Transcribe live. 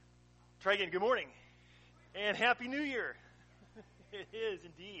Try again. Good morning. And Happy New Year. It is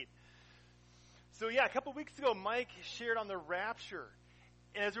indeed. So a couple weeks ago, Mike shared on the rapture.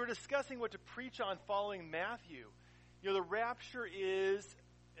 And as we were discussing what to preach on following Matthew, the rapture is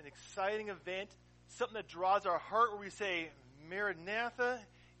an exciting event, something that draws our heart where we say, Maranatha,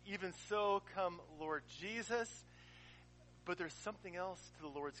 even so come Lord Jesus. But there's something else to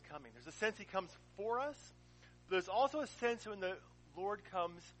the Lord's coming. There's a sense he comes for us, but there's also a sense when the Lord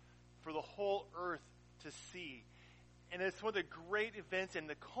comes for the whole earth to see. And it's one of the great events and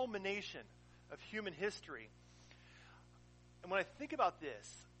the culmination of human history. And when I think about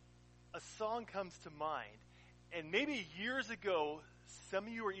this, a song comes to mind. And maybe years ago, some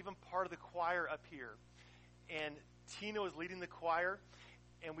of you were even part of the choir up here. And Tina was leading the choir.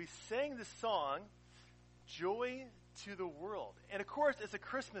 And we sang this song, Joy to the World. And of course, it's a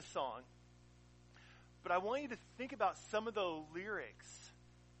Christmas song. But I want you to think about some of the lyrics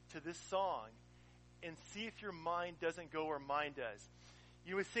to this song and see if your mind doesn't go where mine does.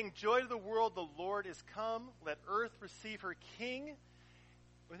 You would sing, Joy to the world, the Lord is come. Let earth receive her King.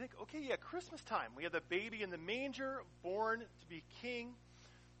 We think, Christmas time. We have the baby in the manger, born to be king,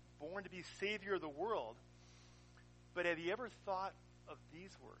 born to be savior of the world. But have you ever thought of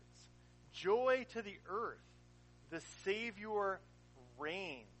these words? Joy to the earth, the Savior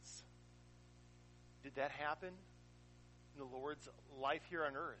reigns. Did that happen in the Lord's life here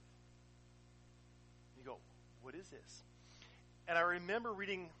on earth? You go, what is this? And I remember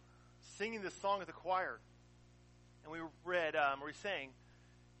singing this song at the choir. And we sang,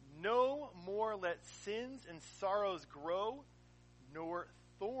 no more let sins and sorrows grow, nor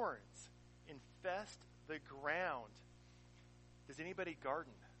thorns infest the ground. Does anybody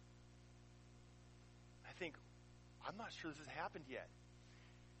garden? I think, I'm not sure this has happened yet.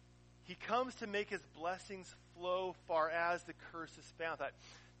 He comes to make his blessings flow far as the curse is found.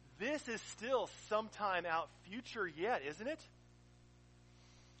 This is still sometime out future yet, isn't it?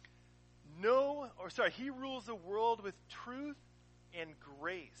 He rules the world with truth and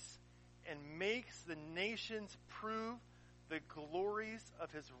grace and makes the nations prove the glories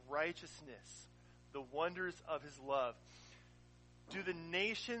of his righteousness, the wonders of his love. Do the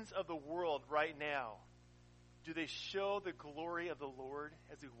nations of the world right now, do they show the glory of the Lord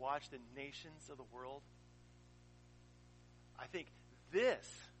as we watch the nations of the world? I think this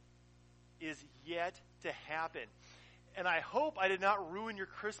is yet to happen. And I hope I did not ruin your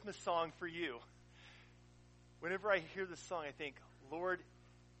Christmas song for you. Whenever I hear this song, I think, Lord,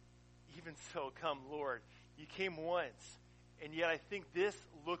 even so, come, Lord. You came once, and yet I think this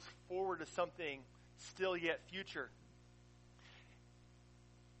looks forward to something still yet future.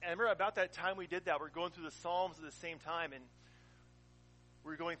 And I remember about that time we did that, we're going through the Psalms at the same time, and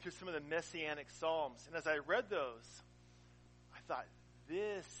we're going through some of the Messianic Psalms. And as I read those, I thought,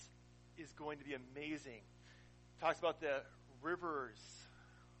 this is going to be amazing. It talks about the rivers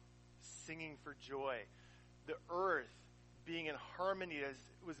singing for joy, the earth being in harmony as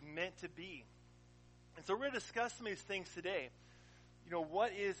it was meant to be. And so we're going to discuss some of these things today.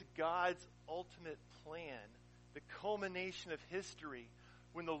 What is God's ultimate plan, the culmination of history,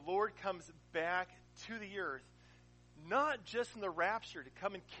 when the Lord comes back to the earth, not just in the rapture to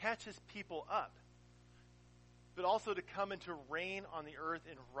come and catch his people up, but also to come and to reign on the earth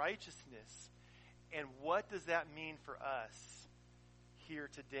in righteousness. And what does that mean for us here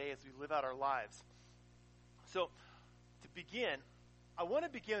today as we live out our lives? So, to begin, I want to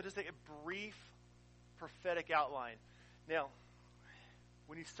begin with just a brief prophetic outline. Now,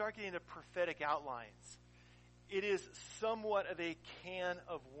 when you start getting into prophetic outlines, it is somewhat of a can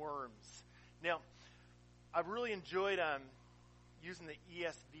of worms. Now, I've really enjoyed using the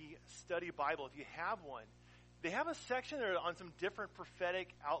ESV Study Bible. If you have one, they have a section there on some different prophetic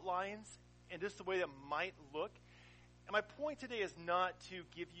outlines and just the way that might look. And my point today is not to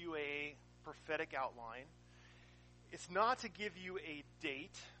give you a prophetic outline. It's not to give you a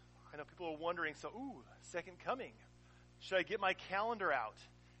date. I know people are wondering, second coming. Should I get my calendar out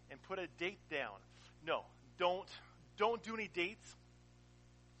and put a date down? No, don't do any dates.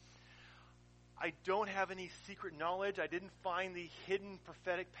 I don't have any secret knowledge. I didn't find the hidden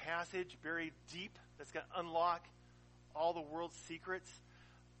prophetic passage buried deep that's going to unlock all the world's secrets.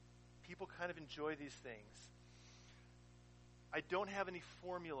 People kind of enjoy these things. I don't have any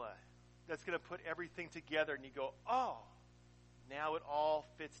formula that's going to put everything together and you go, oh, now it all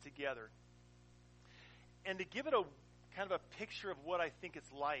fits together. And to give it a kind of a picture of what I think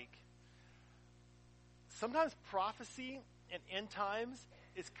it's like, sometimes prophecy and end times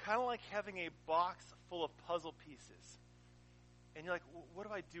is kind of like having a box full of puzzle pieces. And you're like, what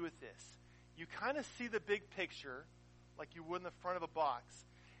do I do with this? You kind of see the big picture like you would in the front of a box.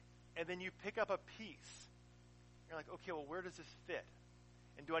 and then you pick up a piece. You're like, okay, well, where does this fit?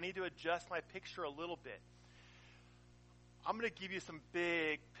 And do I need to adjust my picture a little bit? I'm going to give you some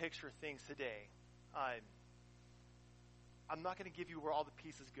big picture things today. I'm not going to give you where all the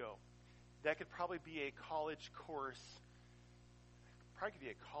pieces go. That could probably be a college course, probably could be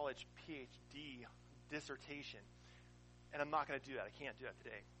a college PhD dissertation. And I'm not going to do that. I can't do that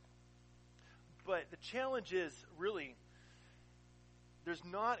today. But the challenge is really, there's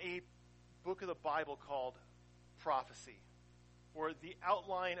not a book of the Bible called prophecy or the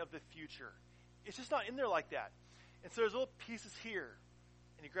outline of the future. It's just not in there like that. And so there's little pieces here,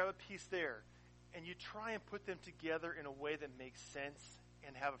 and you grab a piece there, and you try and put them together in a way that makes sense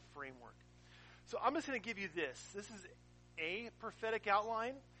and have a framework. So I'm just going to give you this. This is a prophetic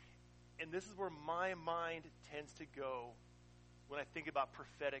outline, and this is where my mind tends to go when I think about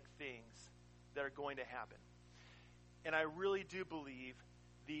prophetic things that are going to happen. And I really do believe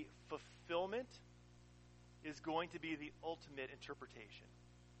the fulfillment is going to be the ultimate interpretation.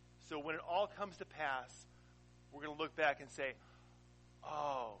 So when it all comes to pass, we're going to look back and say,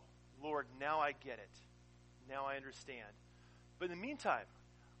 oh, Lord, now I get it. Now I understand. But in the meantime,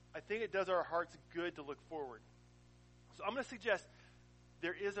 I think it does our hearts good to look forward. So I'm going to suggest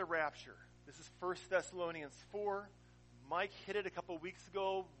there is a rapture. This is 1 Thessalonians 4. Mike hit it a couple weeks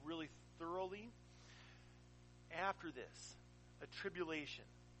ago really thoroughly. After this, a tribulation,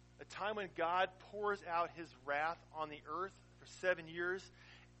 a time when God pours out his wrath on the earth for 7 years,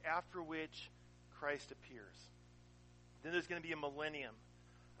 after which Christ appears. Then there's going to be a millennium,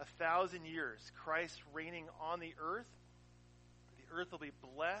 1,000 years, Christ reigning on the earth. The earth will be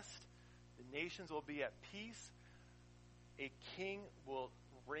blessed. The nations will be at peace. A king will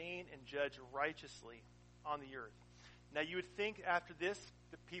reign and judge righteously on the earth. Now you would think after this,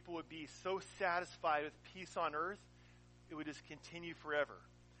 the people would be so satisfied with peace on earth, it would just continue forever.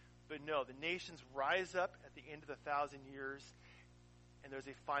 But no, the nations rise up at the end of the 1,000 years, and there's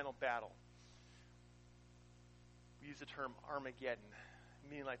a final battle. We use the term Armageddon,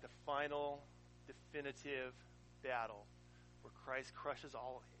 meaning like the final, definitive battle where Christ crushes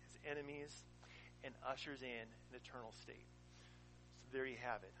all his enemies and ushers in an eternal state. So there you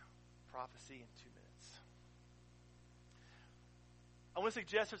have it. Prophecy in 2 minutes. I want to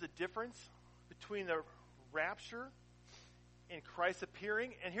suggest there's a difference between the rapture and Christ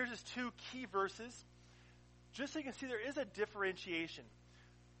appearing. And here's just 2 key verses, just so you can see there is a differentiation.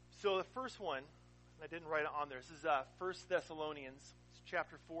 So the first one, I didn't write it on there. This is 1 Thessalonians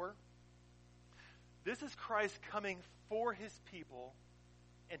chapter 4. This is Christ coming for his people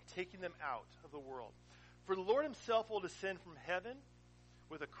and taking them out of the world. For the Lord himself will descend from heaven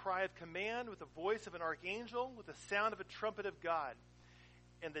with a cry of command, with the voice of an archangel, with the sound of a trumpet of God.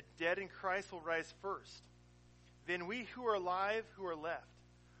 And the dead in Christ will rise first. Then we who are alive, who are left,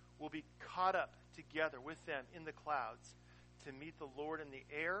 will be caught up together with them in the clouds to meet the Lord in the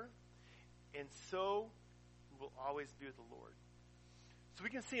air. And so we will always be with the Lord. So we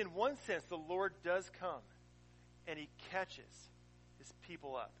can see in one sense the Lord does come and he catches his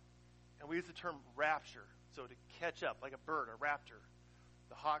people up. And we use the term rapture. So to catch up, like a bird, a raptor.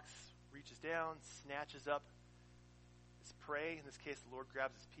 The hawk reaches down, snatches up his prey. In this case, the Lord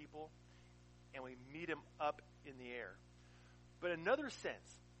grabs his people, and we meet him up in the air. But in another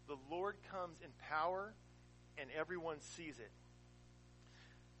sense, the Lord comes in power, and everyone sees it.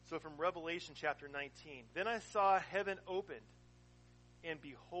 So from Revelation chapter 19, then I saw heaven opened, and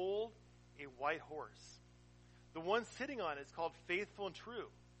behold, a white horse. The one sitting on it is called Faithful and True,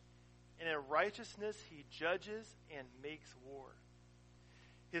 and in righteousness he judges and makes war.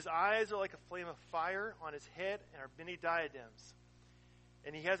 His eyes are like a flame of fire, on his head and are many diadems.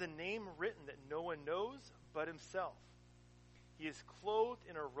 And he has a name written that no one knows but himself. He is clothed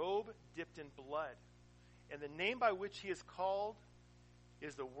in a robe dipped in blood. And the name by which he is called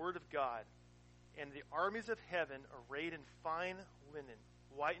is the Word of God. And the armies of heaven, arrayed in fine linen,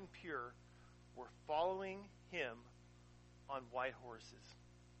 white and pure, were following him on white horses.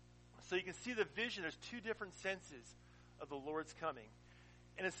 So you can see the vision. There's 2 different senses of the Lord's coming.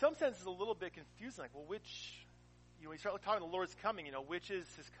 And in some sense, it's a little bit confusing. Like, well, when you start talking the Lord's coming, which is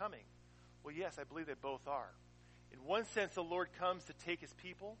his coming? Well, yes, I believe they both are. In one sense, the Lord comes to take his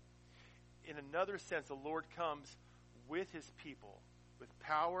people. In another sense, the Lord comes with his people, with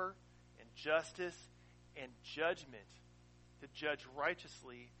power and justice and judgment to judge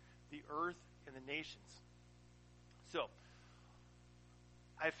righteously the earth and the nations. So,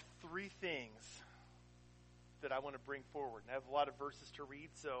 I have 3 things that I want to bring forward. And I have a lot of verses to read,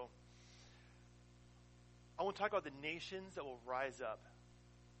 so I want to talk about the nations that will rise up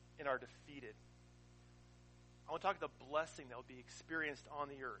and are defeated. I want to talk about the blessing that will be experienced on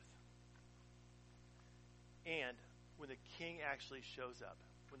the earth. and when the King actually shows up,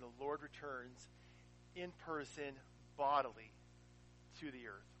 when the Lord returns in person, bodily, to the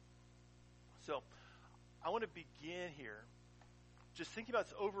earth. So, I want to begin here just thinking about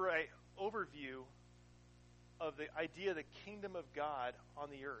this overview of the idea of the kingdom of God on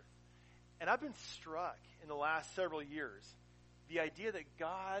the earth. And I've been struck in the last several years, the idea that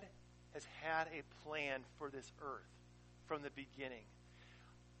God has had a plan for this earth from the beginning.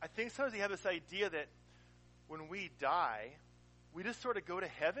 I think sometimes we have this idea that when we die, we just sort of go to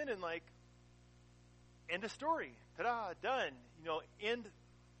heaven and like, end of story. Ta-da, done. End,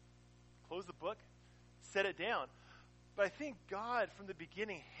 close the book, set it down. But I think God from the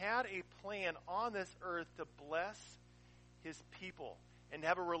beginning had a plan on this earth to bless his people and to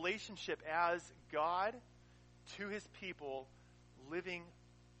have a relationship as God to his people living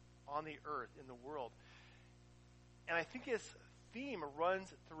on the earth, in the world. And I think his theme runs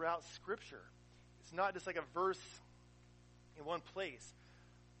throughout Scripture. It's not just like a verse in one place.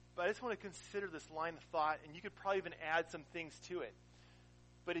 But I just want to consider this line of thought, and you could probably even add some things to it.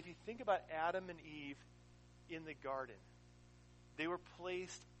 But if you think about Adam and Eve in the garden, they were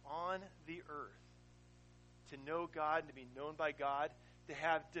placed on the earth to know God and to be known by God, to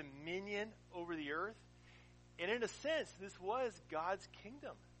have dominion over the earth. And in a sense, this was God's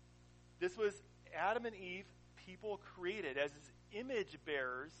kingdom. This was Adam and Eve, people created as his image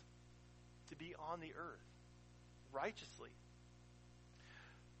bearers to be on the earth righteously.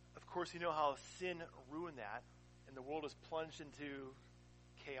 Of course, you know how sin ruined that, and the world is plunged into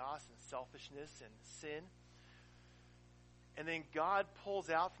chaos and selfishness and sin. And then God pulls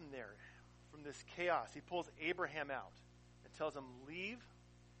out from there, from this chaos. He pulls Abraham out and tells him, leave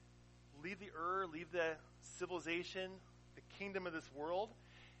the leave the civilization, the kingdom of this world,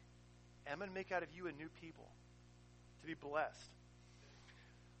 and I'm going to make out of you a new people to be blessed.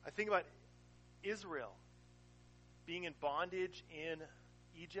 I think about Israel being in bondage in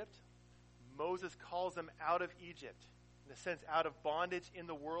Egypt. Moses calls them out of Egypt, in a sense, out of bondage in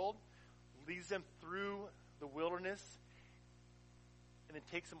the world, leads them through the wilderness, and then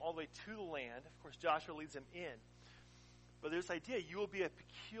takes them all the way to the land. Of course, Joshua leads them in. But there's this idea, you will be a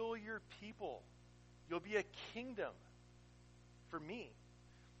peculiar people. You'll be a kingdom for me.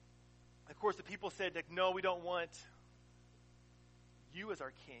 Of course, the people said, like, no, we don't want you as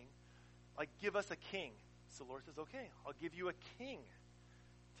our king. Like, give us a king. So the Lord says, okay, I'll give you a king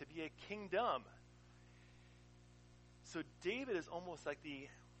to be a kingdom. So David is almost like the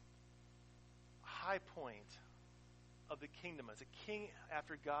high point of the kingdom, as a king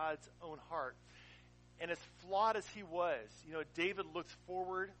after God's own heart. And as flawed as he was, David looks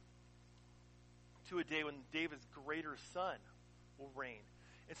forward to a day when David's greater son will reign.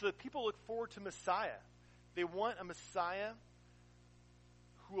 And so the people look forward to Messiah. They want a Messiah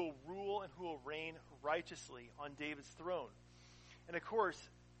who will rule and who will reign righteously on David's throne. And of course,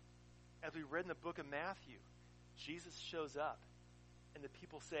 as we read in the book of Matthew, Jesus shows up and the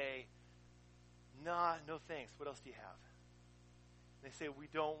people say, nah, no thanks. What else do you have? And they say, we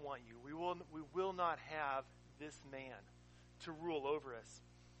don't want you. We will not have this man to rule over us.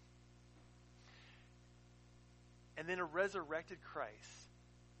 And then a resurrected Christ.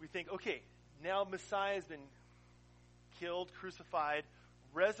 We think, okay, now Messiah has been killed, crucified,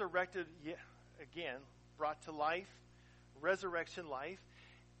 resurrected again, brought to life, resurrection life.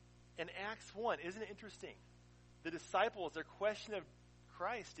 In Acts 1, isn't it interesting? The disciples, their question of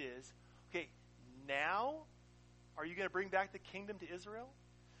Christ is, okay, now are you going to bring back the kingdom to Israel?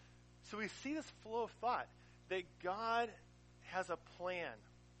 So we see this flow of thought that God has a plan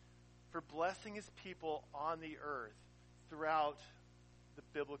for blessing his people on the earth throughout the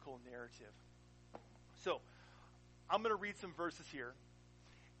biblical narrative. So I'm going to read some verses here,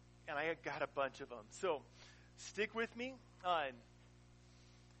 and I got a bunch of them. So stick with me.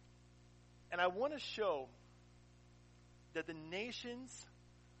 And I want to show that the nations,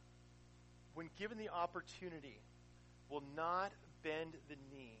 when given the opportunity, will not bend the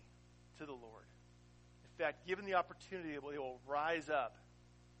knee to the Lord. In fact, given the opportunity, they will rise up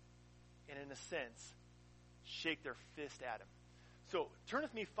and, in a sense, shake their fist at him. So turn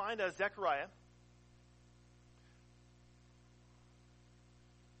with me, find Zechariah.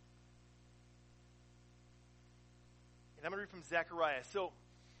 And I'm going to read from Zechariah. So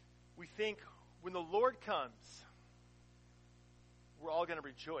we think when the Lord comes, we're all going to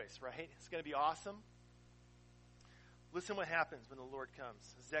rejoice, right? It's going to be awesome. Listen what happens when the Lord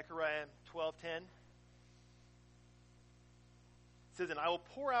comes. Zechariah 12:10 says, and I will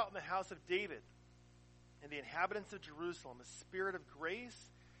pour out in the house of David and the inhabitants of Jerusalem a spirit of grace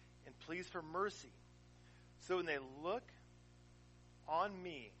and pleas for mercy. So when they look on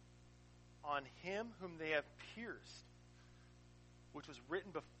me, on him whom they have pierced, which was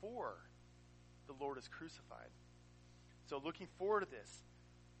written before the Lord is crucified. So looking forward to this,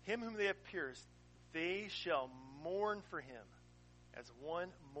 him whom they have pierced, they shall mourn for him, as one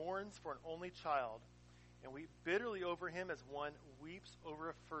mourns for an only child, and weep bitterly over him as one weeps over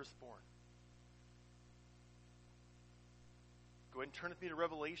a firstborn. Go ahead and turn with me to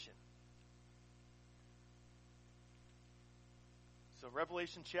Revelation. So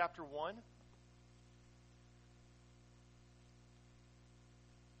Revelation chapter 1.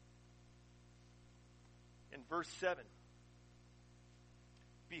 In verse 7.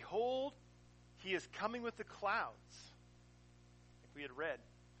 Behold, he is coming with the clouds, like we had read,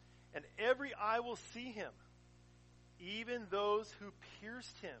 and every eye will see him, even those who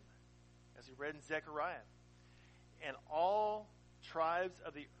pierced him, as we read in Zechariah. And all tribes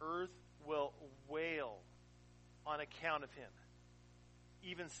of the earth will wail on account of him.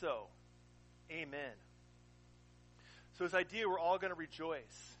 Even so, amen. So this idea we're all going to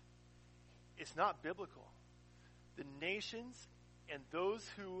rejoice, it's not biblical. The nations and those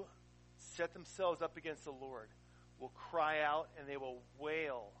who set themselves up against the Lord will cry out and they will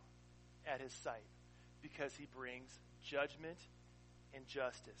wail at his sight because he brings judgment and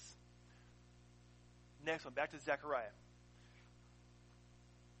justice. Next one, back to Zechariah.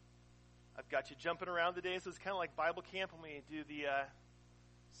 I've got you jumping around today, so it's kind of like Bible camp when we do the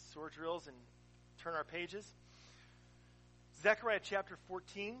sword drills and turn our pages. Zechariah chapter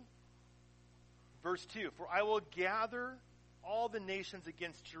 14, verse 2. For I will gather all the nations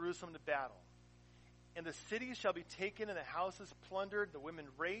against Jerusalem to battle, and the cities shall be taken, and the houses plundered, the women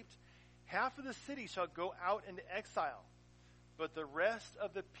raped. Half of the city shall go out into exile, but the rest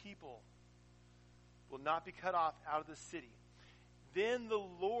of the people will not be cut off out of the city. Then the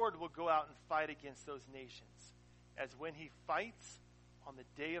Lord will go out and fight against those nations, as when he fights on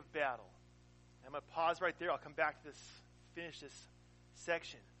the day of battle. I'm going to pause right there. I'll come back to this, finish this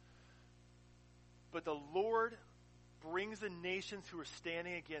section. But the Lord brings the nations who are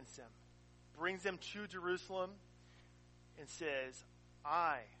standing against him, brings them to Jerusalem, and says,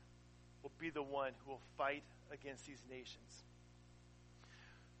 I will be the one who will fight against these nations.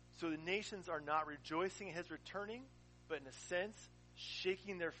 So the nations are not rejoicing in his returning, but in a sense,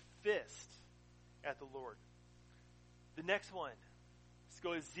 shaking their fist at the Lord. The next one, let's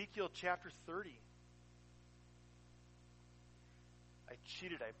go to Ezekiel chapter 30. I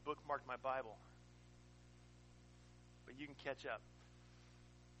cheated, I bookmarked my Bible. But you can catch up.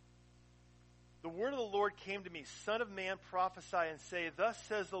 The word of the Lord came to me, Son of man, prophesy and say, Thus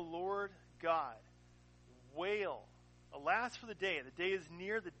says the Lord God, wail, alas for the day is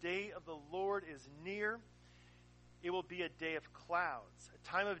near, the day of the Lord is near. It will be a day of clouds, a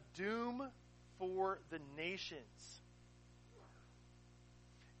time of doom for the nations.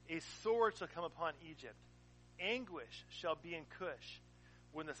 A sword shall come upon Egypt. Anguish shall be in Cush.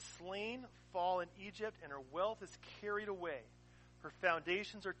 When the slain fall in Egypt and her wealth is carried away, her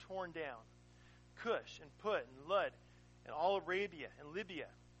foundations are torn down. Cush and Put and Lud and all Arabia and Libya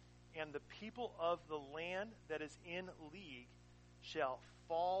and the people of the land that is in league shall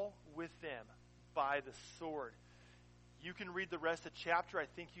fall with them by the sword. You can read the rest of the chapter. I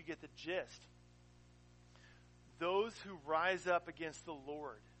think you get the gist. Those who rise up against the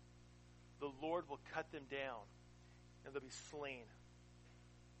Lord will cut them down, and they'll be slain.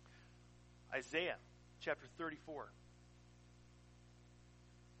 Isaiah chapter 34.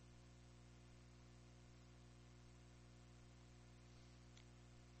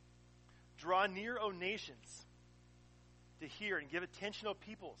 Draw near, O nations, to hear, and give attention, O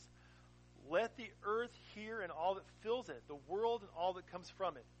peoples. Let the earth hear and all that fills it, the world and all that comes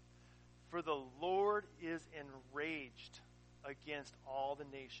from it. For the Lord is enraged against all the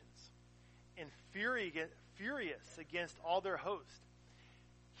nations, and furious against all their host.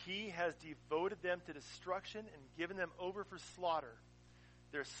 He has devoted them to destruction and given them over for slaughter.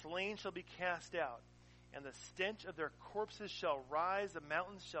 Their slain shall be cast out, and the stench of their corpses shall rise. The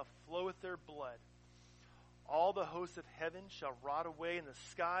mountains shall flow with their blood. All the hosts of heaven shall rot away, and the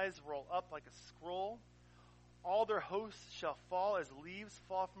skies roll up like a scroll. All their hosts shall fall as leaves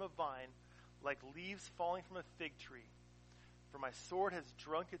fall from a vine, like leaves falling from a fig tree. For my sword has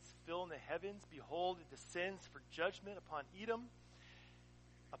drunk its fill in the heavens. Behold, it descends for judgment upon Edom.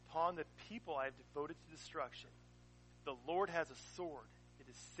 Upon the people I have devoted to destruction. The Lord has a sword. It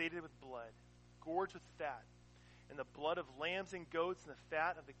is sated with blood, gorged with fat, and the blood of lambs and goats, and the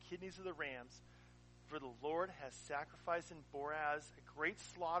fat of the kidneys of the rams. For the Lord has sacrificed in Boraz a great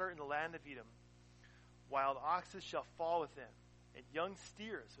slaughter in the land of Edom. Wild oxen shall fall with them, and young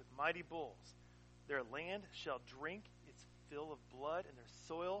steers with mighty bulls. Their land shall drink its fill of blood, and their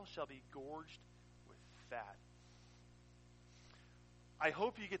soil shall be gorged with fat. I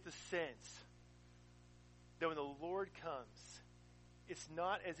hope you get the sense that when the Lord comes, it's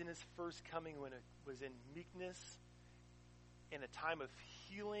not as in his first coming when it was in meekness, in a time of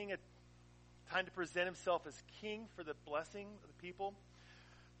healing, a time to present himself as king for the blessing of the people.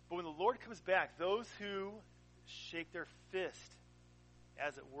 But when the Lord comes back, those who shake their fist,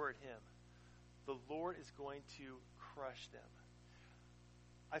 as it were, at him, the Lord is going to crush them.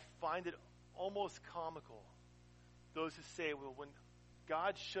 I find it almost comical, those who say, well, when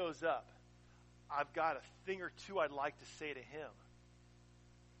God shows up, I've got a thing or two I'd like to say to him.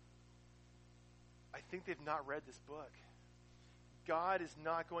 I think they've not read this book. God is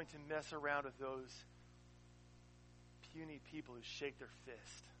not going to mess around with those puny people who shake their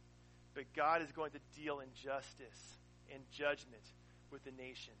fist. But God is going to deal in justice and judgment with the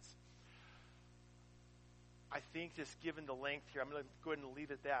nations. I think just given the length here, I'm going to go ahead and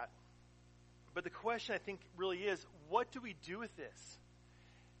leave it at that. But the question I think really is, what do we do with this?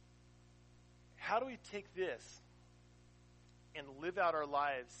 How do we take this and live out our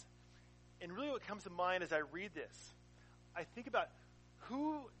lives? And really what comes to mind as I read this, I think about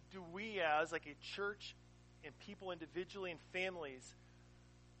who do we as like a church and people individually and families,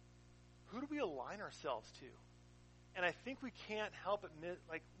 who do we align ourselves to? And I think we can't help admit,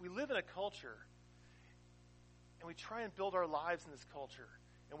 like we live in a culture and we try and build our lives in this culture.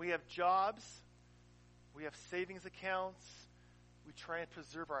 And we have jobs, we have savings accounts, we try and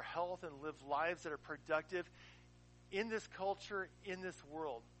preserve our health and live lives that are productive in this culture, in this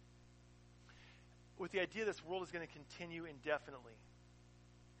world, with the idea this world is going to continue indefinitely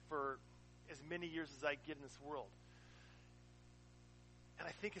for as many years as I get in this world. And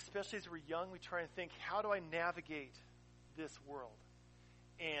I think especially as we're young, we try and think, how do I navigate this world?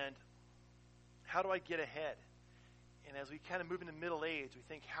 And how do I get ahead? And as we kind of move into middle age, we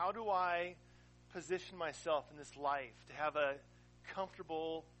think, how do I position myself in this life to have a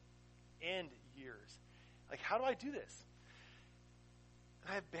comfortable end years? Like, how do I do this?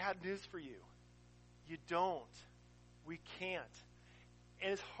 And I have bad news for you. You don't. We can't.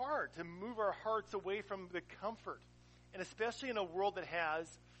 And it's hard to move our hearts away from the comfort. And especially in a world that has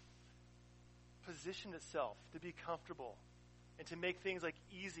positioned itself to be comfortable and to make things like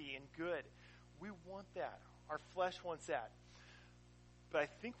easy and good. We want that. Our flesh wants that. But I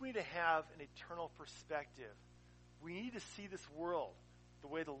think we need to have an eternal perspective. We need to see this world the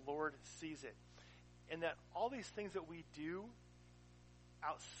way the Lord sees it. And that all these things that we do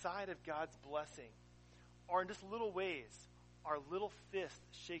outside of God's blessing are in just little ways, our little fist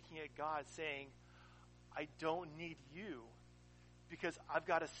shaking at God saying, I don't need you because I've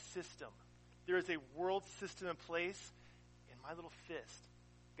got a system. There is a world system in place in my little fist.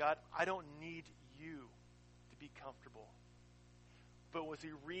 God, I don't need you to be comfortable. But as we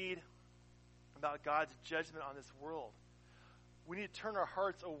read about God's judgment on this world, we need to turn our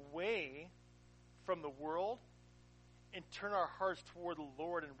hearts away from the world and turn our hearts toward the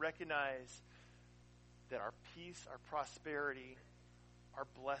Lord and recognize that our peace, our prosperity, our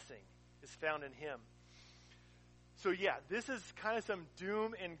blessing is found in him. So yeah, this is kind of some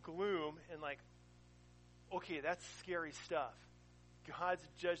doom and gloom and like, okay, that's scary stuff. God's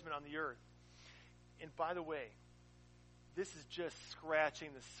judgment on the earth. And by the way, this is just scratching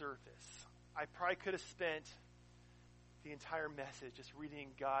the surface. I probably could have spent the entire message just reading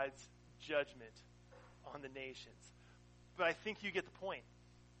God's judgment on the nations. But I think you get the point.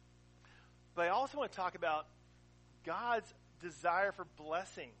 But I also want to talk about God's desire for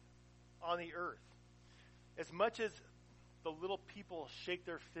blessing on the earth. As much as the little people shake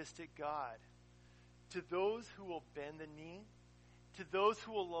their fist at God, to those who will bend the knee, to those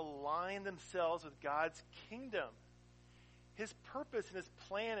who will align themselves with God's kingdom, his purpose and his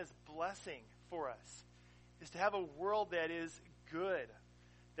plan is blessing for us, is to have a world that is good,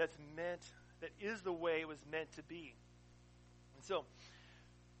 that is the way it was meant to be. And so,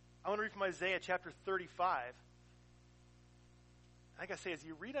 I want to read from Isaiah chapter 35. Like I say, as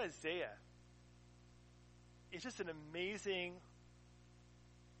you read Isaiah, it's just an amazing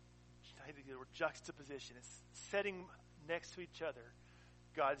juxtaposition. It's setting next to each other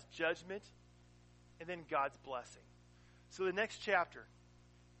God's judgment and then God's blessing. So the next chapter,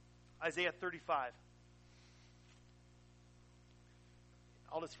 Isaiah 35.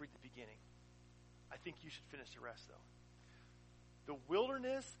 I'll just read the beginning. I think you should finish the rest, though. The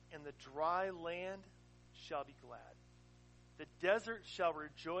wilderness and the dry land shall be glad. The desert shall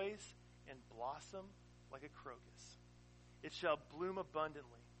rejoice and blossom like a crocus. It shall bloom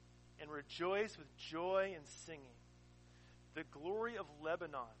abundantly and rejoice with joy and singing. The glory of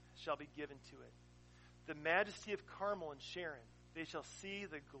Lebanon shall be given to it. the majesty of Carmel and Sharon. They shall see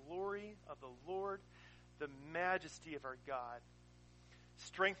the glory of the Lord, the majesty of our God.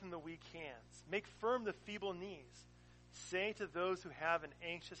 Strengthen the weak hands. Make firm the feeble knees. Say to those who have an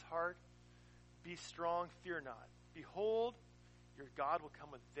anxious heart, be strong, fear not. Behold, your God will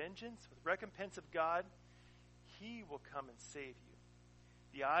come with vengeance, with recompense of God. He will come and save you.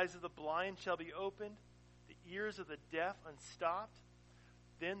 The eyes of the blind shall be opened, the ears of the deaf unstopped.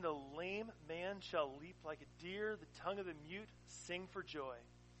 Then the lame man shall leap like a deer, the tongue of the mute sing for joy.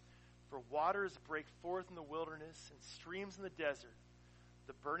 For waters break forth in the wilderness and streams in the desert.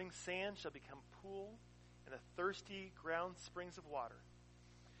 The burning sand shall become pool, and the thirsty ground springs of water.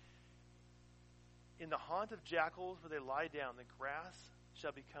 In the haunt of jackals where they lie down, the grass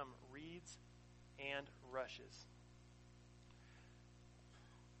shall become reeds and rushes.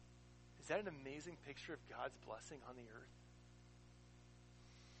 Is that an amazing picture of God's blessing on the earth?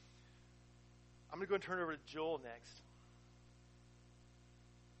 I'm going to go and turn it over to Joel next.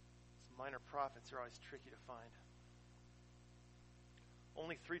 These minor prophets are always tricky to find.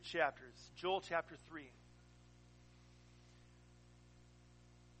 Only 3 chapters. Joel chapter 3.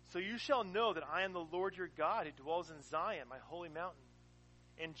 So you shall know that I am the Lord your God who dwells in Zion, my holy mountain.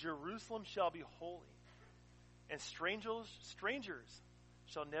 And Jerusalem shall be holy. And strangers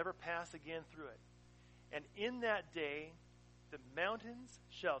shall never pass again through it. And in that day the mountains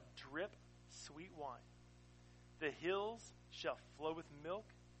shall drip sweet wine. The hills shall flow with milk,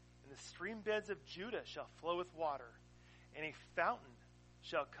 and the stream beds of Judah shall flow with water. And a fountain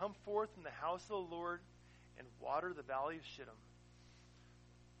shall come forth from the house of the Lord and water the valley of Shittim.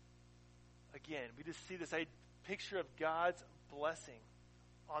 Again, we just see this picture of God's blessing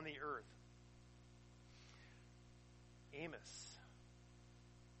on the earth. Amos.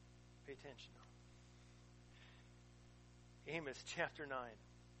 Pay attention. Amos chapter 9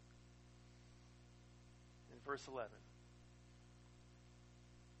 and verse 11.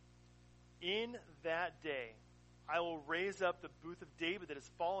 In that day I will raise up the booth of David that has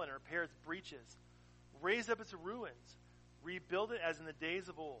fallen and repair its breaches, raise up its ruins, rebuild it as in the days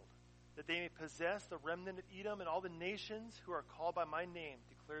of old, that they may possess the remnant of Edom and all the nations who are called by my name,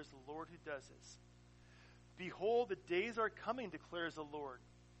 declares the Lord who does this. Behold, the days are coming, declares the Lord,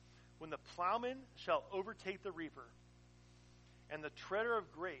 when the plowman shall overtake the reaper, and the treader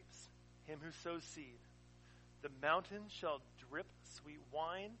of grapes, him who sows seed. The mountains shall drip sweet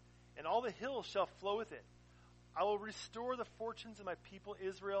wine, and all the hills shall flow with it. I will restore the fortunes of my people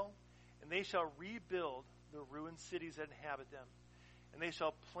Israel, and they shall rebuild the ruined cities that inhabit them. And they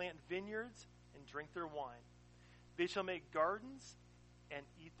shall plant vineyards and drink their wine. They shall make gardens and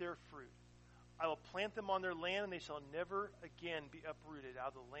eat their fruit. I will plant them on their land, and they shall never again be uprooted out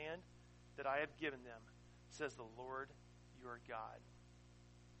of the land that I have given them, says the Lord your God.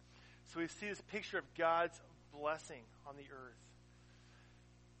 So we see this picture of God's blessing on the earth.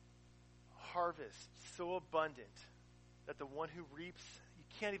 Harvest so abundant that the one who reaps, you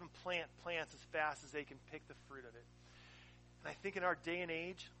can't even plant plants as fast as they can pick the fruit of it. And I think in our day and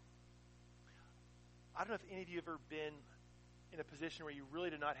age, I don't know if any of you have ever been in a position where you really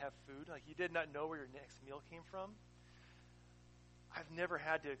did not have food, like you did not know where your next meal came from. I've never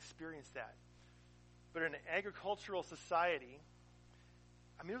had to experience that. But in an agricultural society,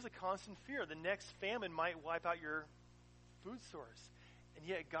 I mean, it was a constant fear. The next famine might wipe out your food source. And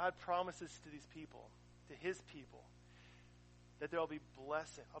yet God promises to these people, to his people, that there will be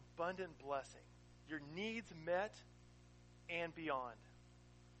blessing, abundant blessing. Your needs met and beyond.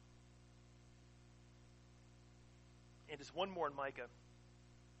 And just one more in Micah.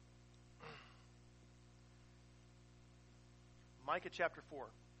 Micah chapter 4.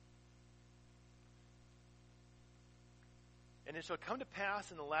 And it shall come to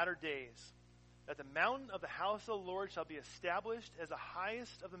pass in the latter days that the mountain of the house of the Lord shall be established as the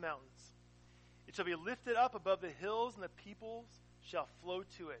highest of the mountains. It shall be lifted up above the hills, and the peoples shall flow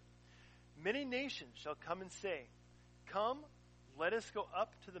to it. Many nations shall come and say, Come, let us go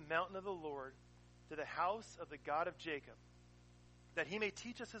up to the mountain of the Lord, to the house of the God of Jacob, that he may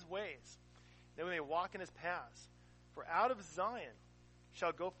teach us his ways, that we may walk in his paths. For out of Zion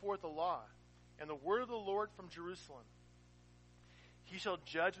shall go forth the law, and the word of the Lord from Jerusalem. He shall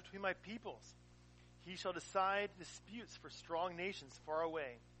judge between my peoples. He shall decide disputes for strong nations far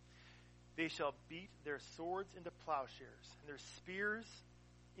away. They shall beat their swords into plowshares, and their spears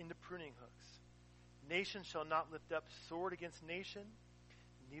into pruning hooks. Nation shall not lift up sword against nation,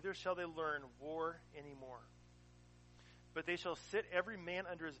 neither shall they learn war anymore. But they shall sit every man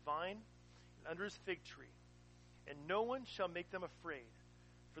under his vine and under his fig tree, and no one shall make them afraid,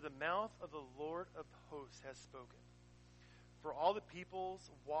 for the mouth of the Lord of hosts has spoken. For all the peoples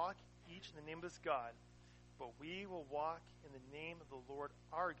walk each in the name of his God, but we will walk in the name of the Lord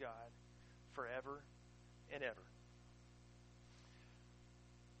our God forever and ever.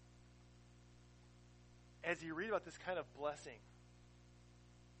 As you read about this kind of blessing,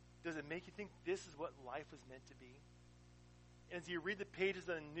 does it make you think this is what life was meant to be? And as you read the pages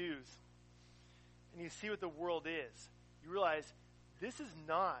of the news and you see what the world is, you realize this is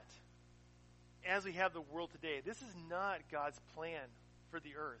not, as we have the world today, this is not God's plan for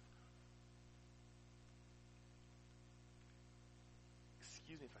the earth.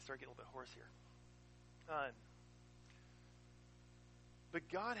 Excuse me if I start getting a little bit hoarse here. But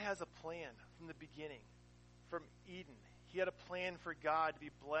God has a plan from the beginning, from Eden. He had a plan for God to be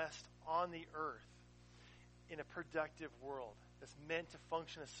blessed on the earth in a productive world that's meant to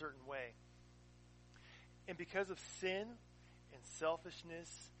function a certain way. And because of sin and selfishness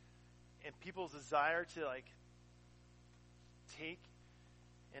and people's desire to take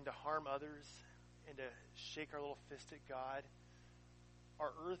and to harm others and to shake our little fist at God,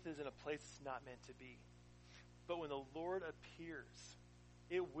 our earth is in a place it's not meant to be. But when the Lord appears,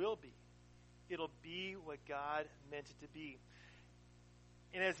 it will be. It'll be what God meant it to be.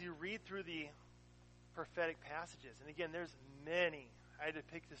 And as you read through the prophetic passages, and again, there's many. I had to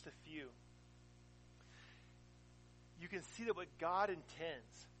pick just a few. You can see that what God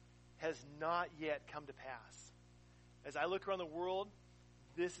intends has not yet come to pass. As I look around the world,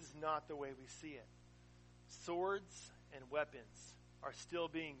 this is not the way we see it. Swords and weapons are still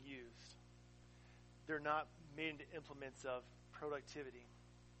being used. They're not made into implements of productivity.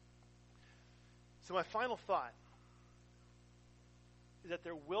 So my final thought is that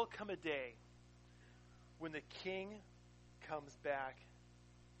there will come a day when the King comes back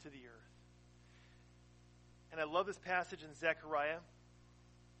to the earth. And I love this passage in Zechariah.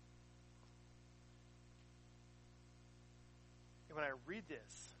 And when I read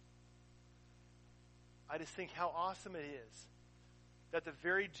this, I just think how awesome it is that the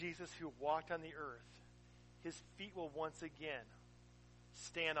very Jesus who walked on the earth, his feet will once again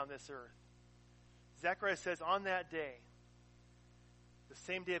stand on this earth. Zechariah says, on that day, the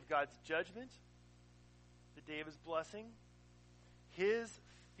same day of God's judgment, the day of his blessing, his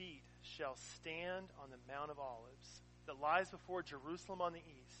feet shall stand on the Mount of Olives that lies before Jerusalem on the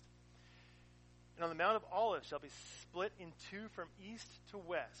east. And on the Mount of Olives shall be split in two from east to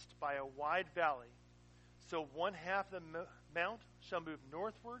west by a wide valley. So one half of the mount shall move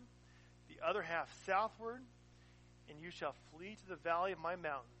northward, the other half southward, and you shall flee to the valley of my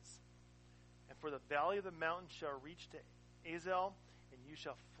mountains. And for the valley of the mountain shall reach to Azel, and you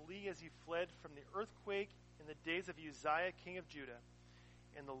shall flee as you fled from the earthquake in the days of Uzziah, king of Judah.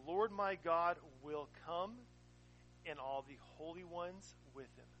 And the Lord my God will come, and all the holy ones with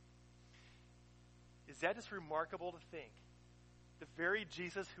him. Is that just remarkable to think? The very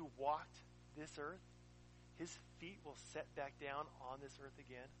Jesus who walked this earth, his feet will set back down on this earth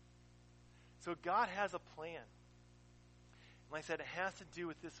again. So God has a plan. And like I said, it has to do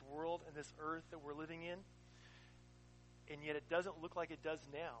with this world and this earth that we're living in. And yet it doesn't look like it does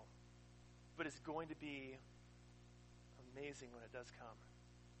now. But it's going to be amazing when it does come.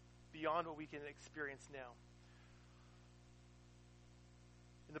 Beyond what we can experience now.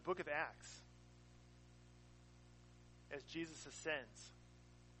 In the book of Acts, as Jesus ascends.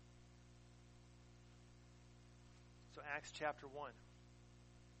 So Acts chapter 1.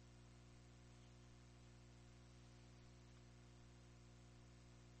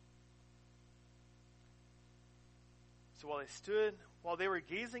 So while they were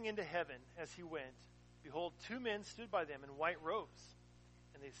gazing into heaven as he went, behold, two men stood by them in white robes.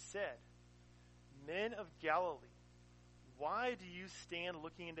 And they said, Men of Galilee, why do you stand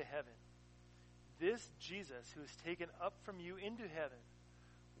looking into heaven? This Jesus who is taken up from you into heaven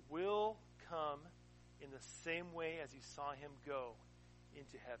will come in the same way as you saw him go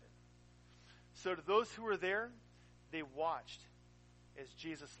into heaven. So to those who were there, they watched as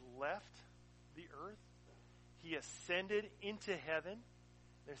Jesus left the earth. He ascended into heaven.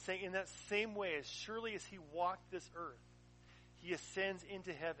 They're saying in that same way, as surely as he walked this earth, he ascends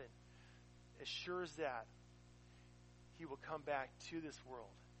into heaven. As sure as that, he will come back to this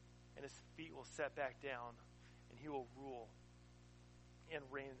world, and his feet will set back down, and he will rule and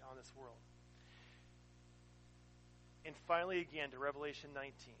reign on this world. And finally, again, to Revelation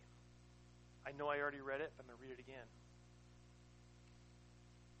 19. I know I already read it, but I'm going to read it again.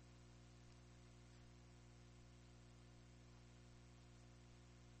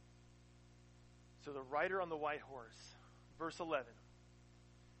 So the rider on the white horse, verse 11.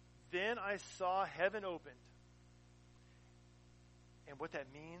 Then I saw heaven opened. And what that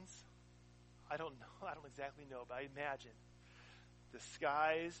means, I don't know. I don't exactly know, but I imagine the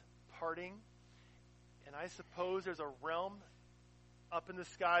skies parting, And I suppose there's a realm up in the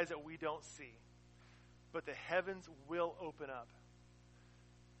skies that we don't see. But the heavens will open up.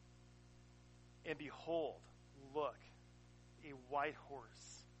 And behold, look, a white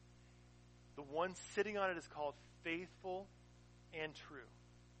horse. The one sitting on it is called Faithful and True.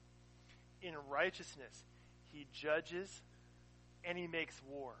 In righteousness, he judges and he makes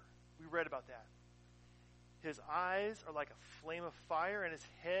war. We read about that. His eyes are like a flame of fire, and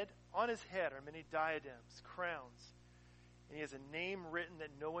on his head are many diadems, crowns, and he has a name written that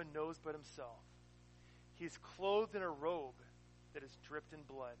no one knows but himself. He is clothed in a robe that is dripped in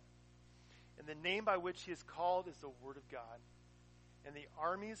blood. And the name by which he is called is the Word of God. And the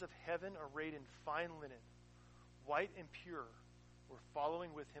armies of heaven, arrayed in fine linen, white and pure, were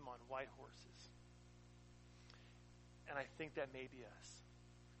following with him on white horses. And I think that may be us.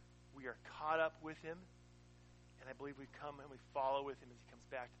 We are caught up with him, and I believe we come and we follow with him as he comes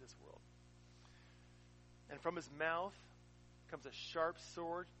back to this world. And from his mouth comes a sharp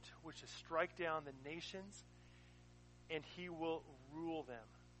sword which to strike down the nations, and he will rule them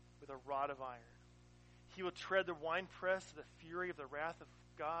with a rod of iron. He will tread the winepress of the fury of the wrath of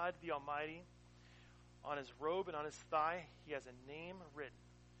God the Almighty. On his robe and on his thigh he has a name written,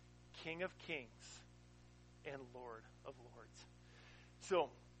 King of Kings and Lord of Lords. So,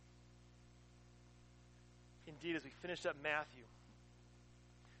 indeed, as we finish up Matthew,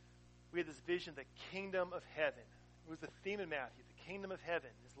 we have this vision of the kingdom of heaven. It was the theme in Matthew. The kingdom of heaven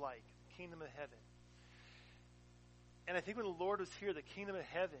is like the kingdom of heaven. And I think when the Lord was here, the kingdom of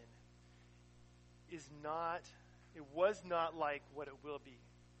heaven was not like what it will be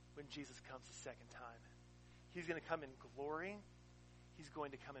when Jesus comes the second time. He's going to come in glory. He's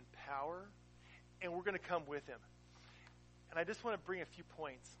going to come in power. And we're going to come with him. And I just want to bring a few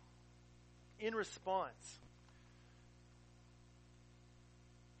points. In response,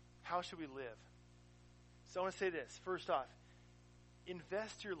 how should we live? So I want to say this. First off,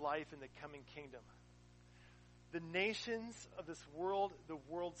 invest your life in the coming kingdom. The nations of this world, the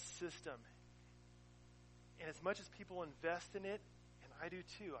world system, and as much as people invest in it, and I do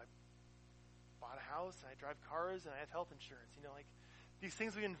too. I bought a house, and I drive cars, and I have health insurance. These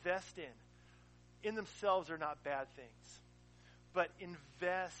things we invest in themselves are not bad things. But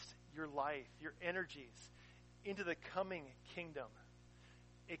invest your life, your energies, into the coming kingdom.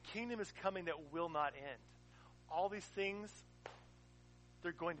 A kingdom is coming that will not end. All these things,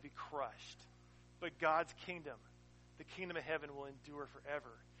 they're going to be crushed. But God's kingdom, the kingdom of heaven, will endure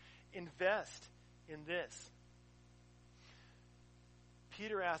forever. Invest in this.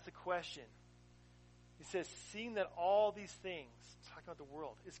 Peter asked a question. He says, seeing that all these things, talking about the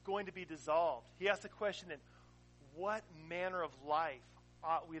world, is going to be dissolved. He asked the question then, what manner of life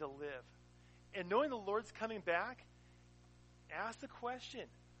ought we to live? And knowing the Lord's coming back, ask the question,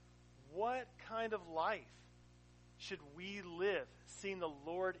 what kind of life should we live, seeing the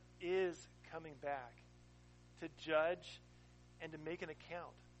Lord is coming back to judge and to make an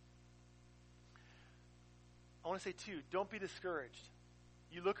account? I want to say, too, don't be discouraged.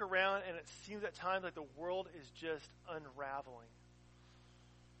 You look around, and it seems at times like the world is just unraveling.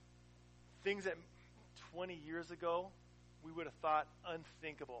 Things that 20 years ago we would have thought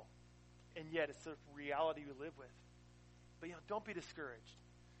unthinkable, and yet it's the reality we live with. But don't be discouraged.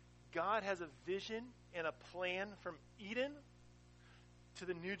 God has a vision and a plan from Eden to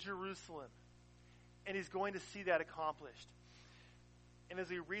the New Jerusalem, and he's going to see that accomplished. And as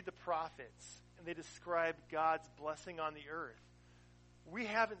we read the prophets, and they describe God's blessing on the earth, we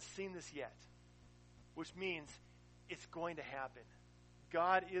haven't seen this yet, which means it's going to happen.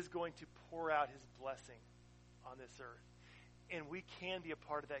 God is going to pour out his blessing on this earth, and we can be a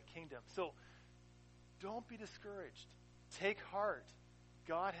part of that kingdom. So don't be discouraged. Take heart.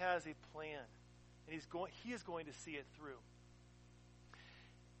 God has a plan, and he is going to see it through.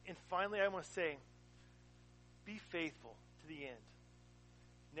 And finally, I want to say, be faithful to the end.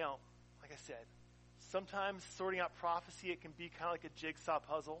 Now, like I said, sometimes sorting out prophecy, it can be kind of like a jigsaw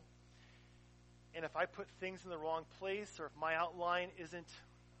puzzle. And if I put things in the wrong place, or if my outline isn't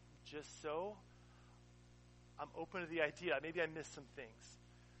just so, I'm open to the idea. Maybe I missed some things.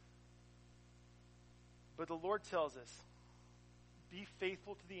 But the Lord tells us, be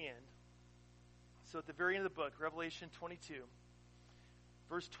faithful to the end. So at the very end of the book, Revelation 22,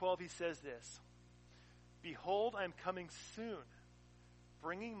 verse 12, he says this, behold, I am coming soon,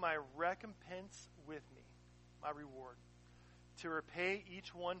 bringing my recompense with me, my reward, to repay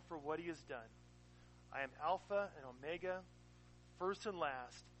each one for what he has done. I am Alpha and Omega, first and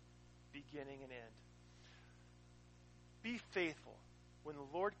last, beginning and end. Be faithful. When the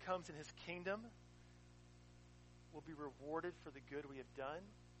Lord comes in his kingdom, we'll be rewarded for the good we have done.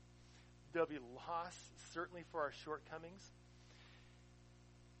 there'll be loss, certainly for our shortcomings.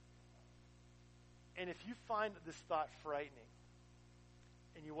 And if you find this thought frightening,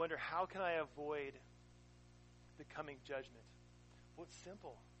 and you wonder, how can I avoid the coming judgment? Well, it's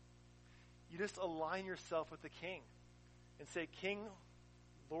simple. You just align yourself with the King and say, King,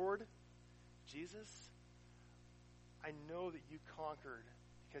 Lord, Jesus, I know that you conquered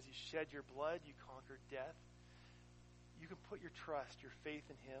because you shed your blood, you conquered death. You can put your trust, your faith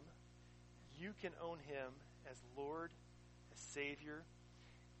in him. You can own him as Lord, as Savior,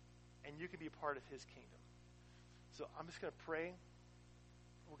 and you can be a part of his kingdom. So I'm just going to pray.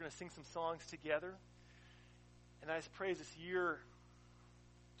 We're going to sing some songs together. And I just pray this year,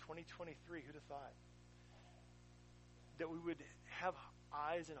 2023, who'd have thought, that we would have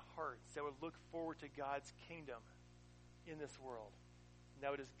eyes and hearts that would look forward to God's kingdom in this world. And that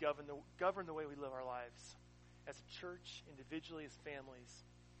would just govern the way we live our lives as a church, individually, as families.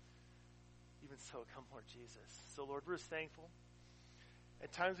 Even so, come Lord Jesus. So Lord, we're just thankful.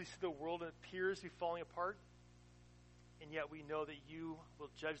 At times we see the world appears to be falling apart, and yet we know that you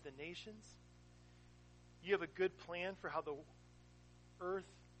will judge the nations. You have a good plan for how the earth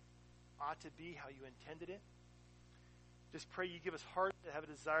ought to be, how you intended it. Just pray you give us hearts that have a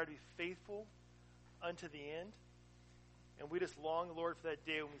desire to be faithful unto the end. And we just long, Lord, for that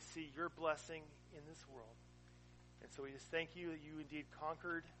day when we see your blessing in this world. And so we just thank you that you indeed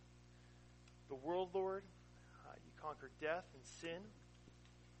conquered the world, Lord. You conquered death and sin.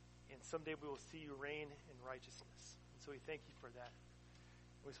 And someday we will see you reign in righteousness. And so we thank you for that.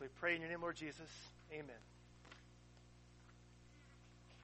 So we pray in your name, Lord Jesus. Amen.